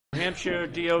New Hampshire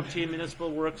DOT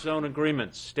Municipal Work Zone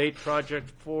Agreements, State Project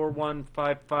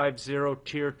 41550,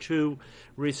 Tier 2,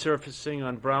 resurfacing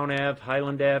on Brown Ave,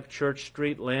 Highland Ave, Church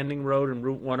Street, Landing Road, and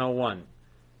Route 101.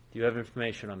 Do you have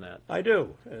information on that? I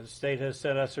do. The state has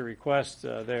sent us a request.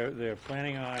 They're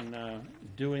planning on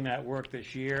doing that work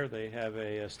this year. They have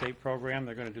a state program.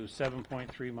 They're going to do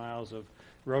 7.3 miles of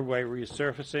roadway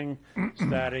resurfacing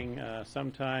starting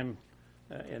sometime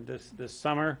in this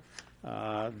summer.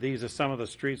 These are some of the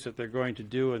streets that they're going to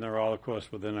do, and they're all, of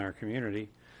course, within our community.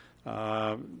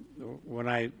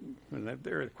 When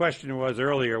the question was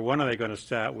earlier, when are they going to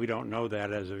start? We don't know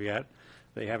that as of yet.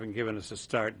 They haven't given us a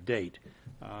start date.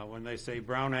 When they say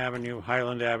Brown Avenue,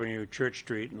 Highland Avenue, Church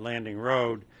Street, and Landing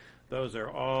Road, those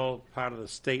are all part of the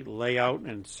state layout,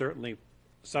 and certainly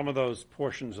some of those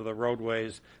portions of the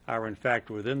roadways are, in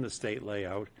fact, within the state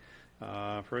layout.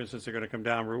 For instance, they're going to come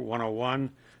down Route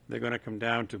 101. They're going to come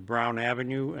down to Brown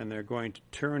Avenue, and they're going to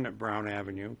turn at Brown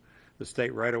Avenue. The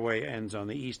state right-of-way ends on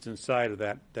the eastern side of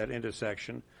that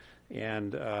intersection,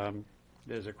 and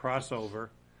there's a crossover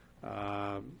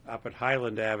up at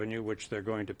Highland Avenue, which they're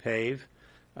going to pave,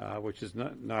 which is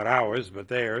not ours, but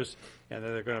theirs, and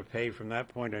then they're going to pave from that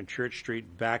point on Church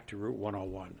Street back to Route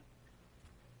 101.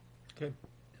 Okay.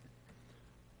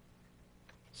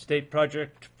 State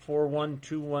Project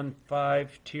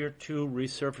 41215, Tier 2,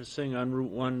 resurfacing on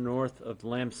Route 1 north of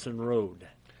Lamson Road.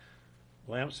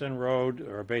 Lamson Road,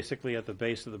 or basically at the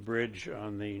base of the bridge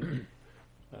on the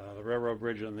railroad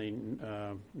bridge on the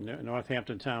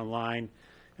Northampton town line.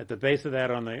 At the base of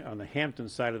that, on the Hampton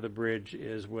side of the bridge,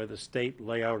 is where the state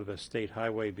layout of the state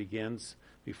highway begins.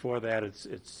 Before that,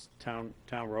 it's town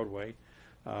roadway.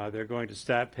 They're going to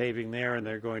start paving there, and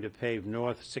they're going to pave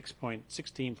north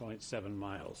 16.7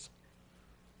 miles.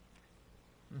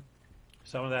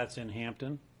 Some of that's in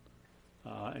Hampton,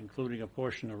 including a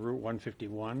portion of Route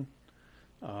 151.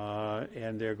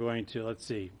 And they're going to, let's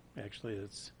see, actually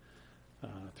it's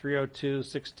 302,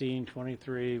 16,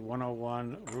 23,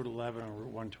 101, Route 11, and Route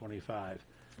 125,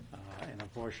 and a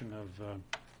portion of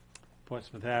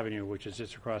Portsmouth Avenue, which is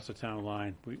just across the town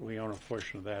line. We own a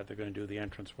portion of that. They're going to do the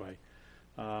entranceway.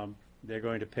 They're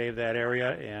going to pave that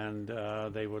area,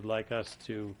 and they would like us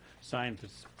to sign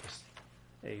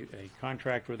a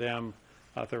contract with them,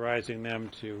 authorizing them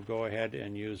to go ahead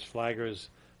and use flaggers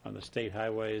on the state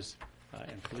highways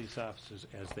and police officers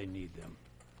as they need them.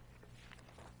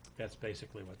 That's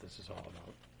basically what this is all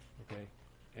about. Okay.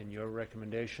 And your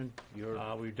recommendation?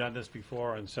 We've done this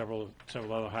before on several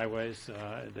other highways.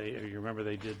 You remember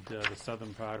they did the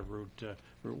southern part of Route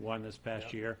 1 this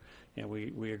past year, and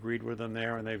we agreed with them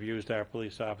there, and they've used our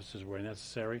police officers where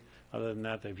necessary. Other than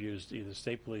that, they've used either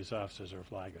state police officers or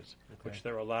flaggers, which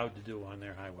they're allowed to do on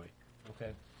their highway.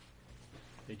 Okay.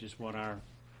 They just want our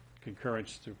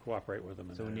concurrence to cooperate with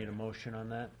them. So we need a motion on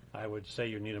that? I would say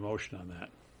you need a motion on that.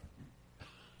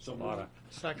 So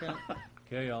second.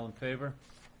 Okay, all in favor?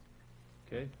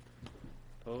 Okay.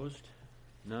 Opposed?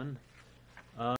 None?